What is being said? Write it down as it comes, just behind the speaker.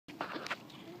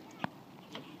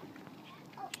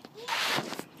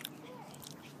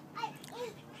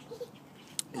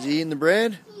Is he eating the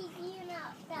bread? He's eating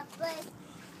that bread.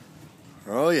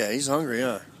 Oh yeah, he's hungry,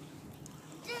 huh?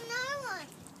 There's another one.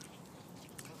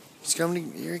 He's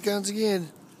coming. Here he comes again.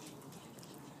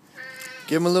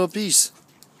 Give him a little piece.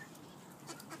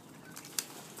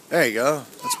 There you go.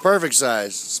 That's perfect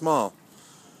size. Small.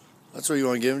 That's what you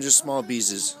want to give him, just small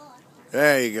pieces.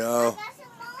 There you go.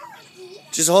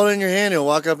 Just hold it in your hand. He'll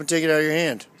walk up and take it out of your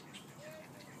hand.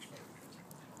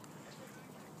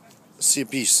 Let's see a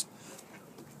piece.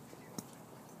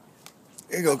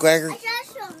 Here you go, Quacker. I got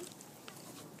some.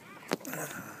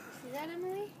 See that,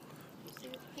 Emily?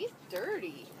 He's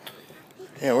dirty.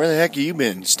 Yeah, where the heck have you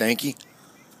been, Stanky?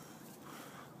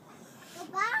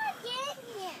 Goodbye,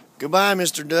 again. Goodbye,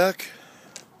 Mr. Duck.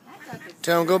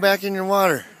 Tell him go back in your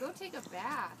water. Go take a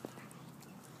bath.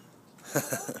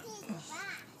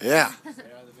 Yeah.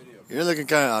 You're looking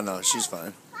kind of... Oh, no, she's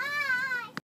fine.